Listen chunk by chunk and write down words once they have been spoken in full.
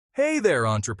Hey there,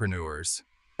 entrepreneurs!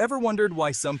 Ever wondered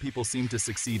why some people seem to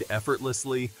succeed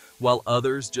effortlessly while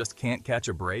others just can't catch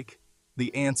a break?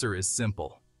 The answer is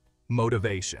simple: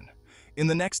 motivation. In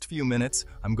the next few minutes,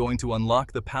 I'm going to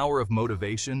unlock the power of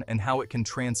motivation and how it can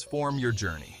transform your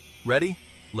journey. Ready?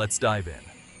 Let's dive in.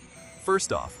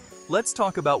 First off, let's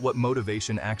talk about what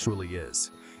motivation actually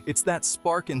is. It's that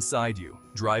spark inside you,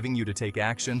 driving you to take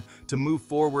action, to move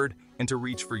forward, and to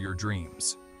reach for your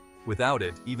dreams. Without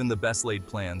it, even the best-laid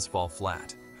plans fall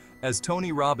flat. As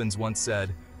Tony Robbins once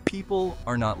said, people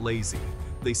are not lazy.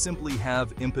 They simply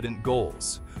have impotent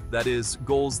goals. That is,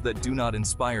 goals that do not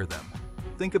inspire them.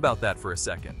 Think about that for a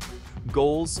second.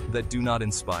 Goals that do not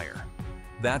inspire.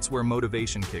 That's where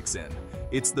motivation kicks in.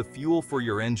 It's the fuel for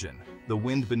your engine, the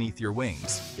wind beneath your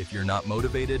wings. If you're not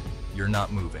motivated, you're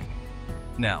not moving.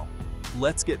 Now,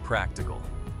 let's get practical.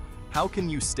 How can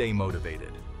you stay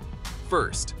motivated?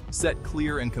 First, set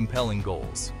clear and compelling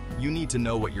goals. You need to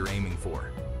know what you're aiming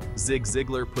for. Zig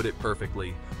Ziglar put it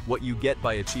perfectly: what you get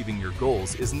by achieving your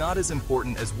goals is not as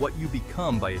important as what you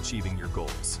become by achieving your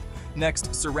goals.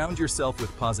 Next, surround yourself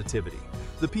with positivity.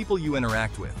 The people you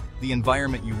interact with, the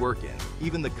environment you work in,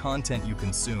 even the content you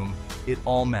consume, it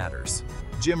all matters.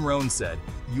 Jim Rohn said,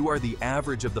 "You are the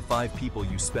average of the 5 people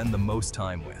you spend the most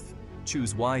time with.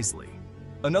 Choose wisely."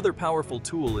 Another powerful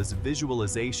tool is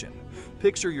visualization.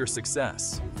 Picture your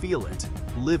success, feel it,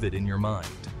 live it in your mind.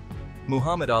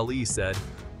 Muhammad Ali said,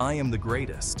 "I am the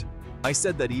greatest. I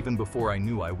said that even before I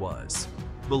knew I was."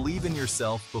 Believe in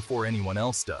yourself before anyone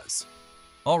else does.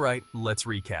 All right, let's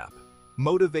recap.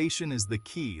 Motivation is the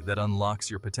key that unlocks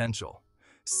your potential.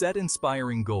 Set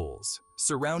inspiring goals,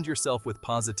 surround yourself with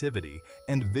positivity,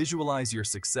 and visualize your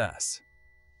success.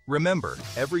 Remember,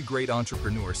 every great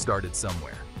entrepreneur started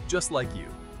somewhere, just like you.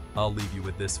 I'll leave you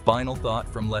with this final thought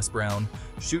from Les Brown: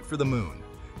 shoot for the moon.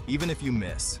 Even if you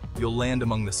miss, you'll land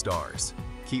among the stars.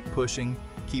 Keep pushing,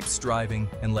 keep striving,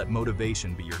 and let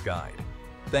motivation be your guide.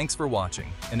 Thanks for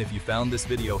watching, and if you found this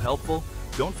video helpful,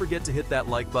 don't forget to hit that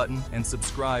like button and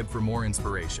subscribe for more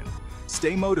inspiration.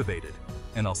 Stay motivated,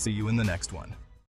 and I'll see you in the next one.